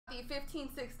the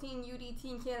 15-16 UD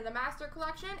Team Canada Master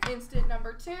Collection, instant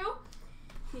number 2.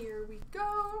 Here we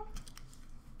go.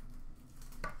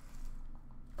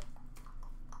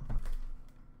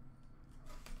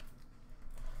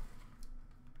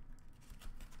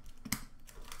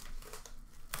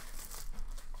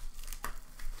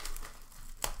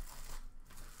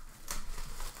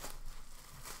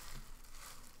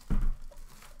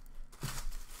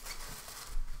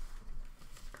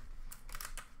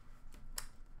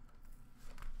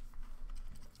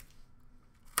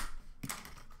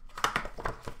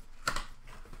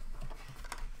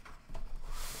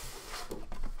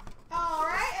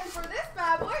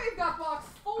 We've got box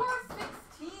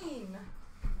 416.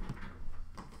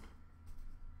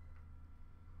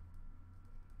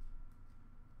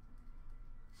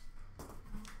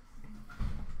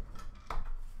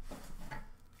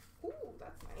 Ooh,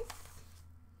 that's nice.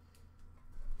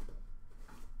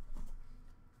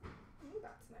 Ooh,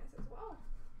 that's nice as well.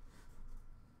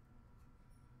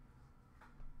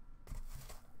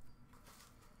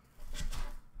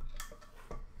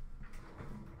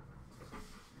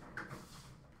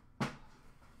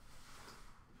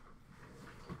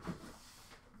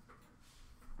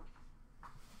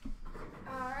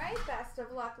 Best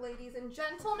of luck, ladies and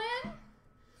gentlemen.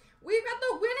 We've got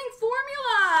the winning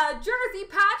formula, jersey,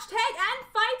 patch, tag, and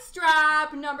fight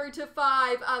strap, number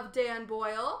 /5 of Dan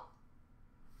Boyle.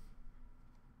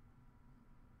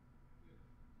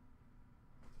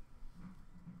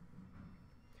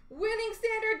 Winning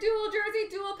standard dual jersey,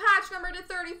 dual patch, number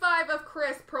 /35 of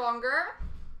Chris Pronger.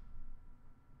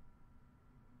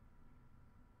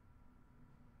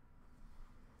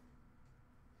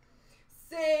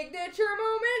 Signature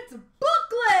Moments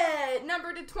booklet,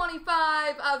 number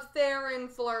 /25 of Theron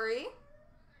Fleury.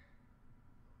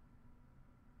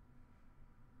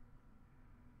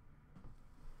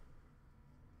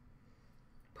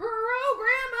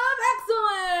 Program of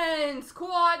Excellence,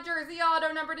 quad jersey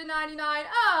auto, number /99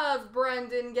 of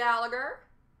Brendan Gallagher.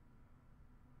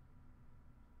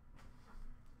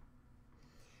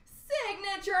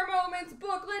 Signature Moments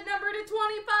booklet, number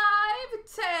 /25,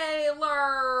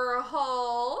 Taylor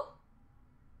Hall.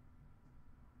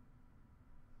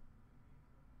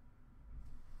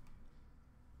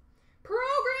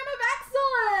 Program of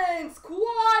Excellence,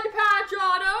 quad patch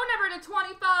auto, number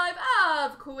 /25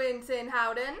 of Quinton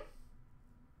Howden.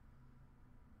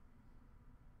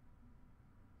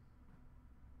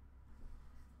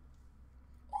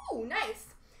 Ooh, nice.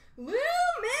 Luminaries,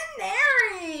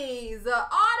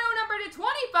 auto number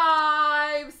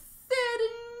 /25,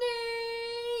 Sidney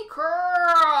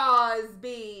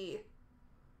Crosby.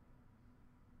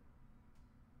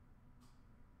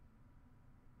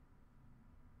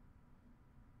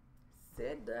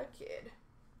 Sid the Kid.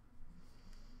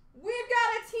 We've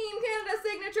got a Team Canada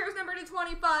signatures, number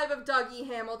 /25 of Dougie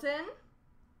Hamilton.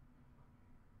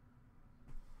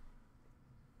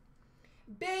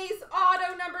 Base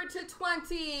auto number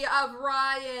 /20 of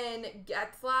Ryan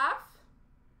Getzlaff.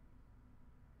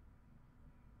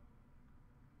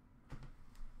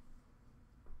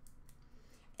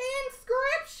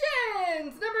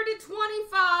 Inscriptions number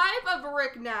 /25 of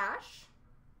Rick Nash.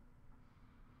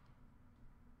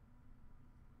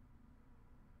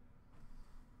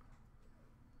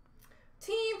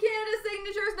 Team Canada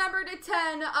signatures number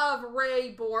 /10 of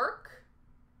Ray Bork.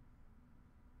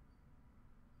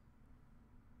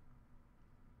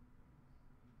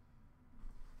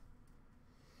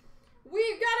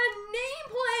 We've got a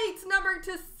nameplate number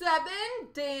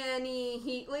 /7, Danny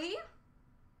Heatley.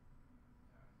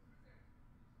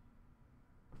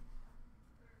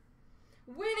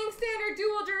 Winning standard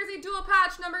dual jersey, dual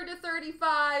patch, number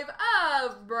 /35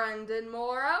 of Brendan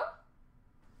Morrow.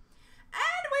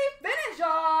 And we finish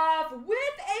off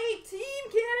with a Team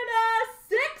Canada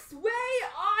 6-way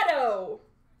auto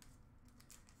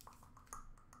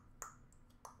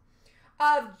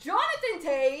of Jonathan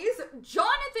Toews,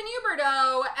 Jonathan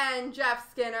Huberdeau, and Jeff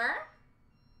Skinner.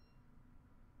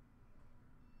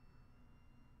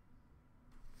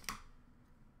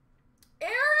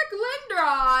 Eric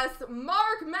Lindros,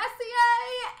 Mark Messier,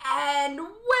 and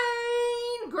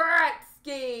Wayne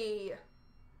Gretzky.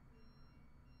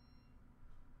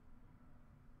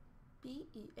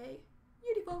 BEA.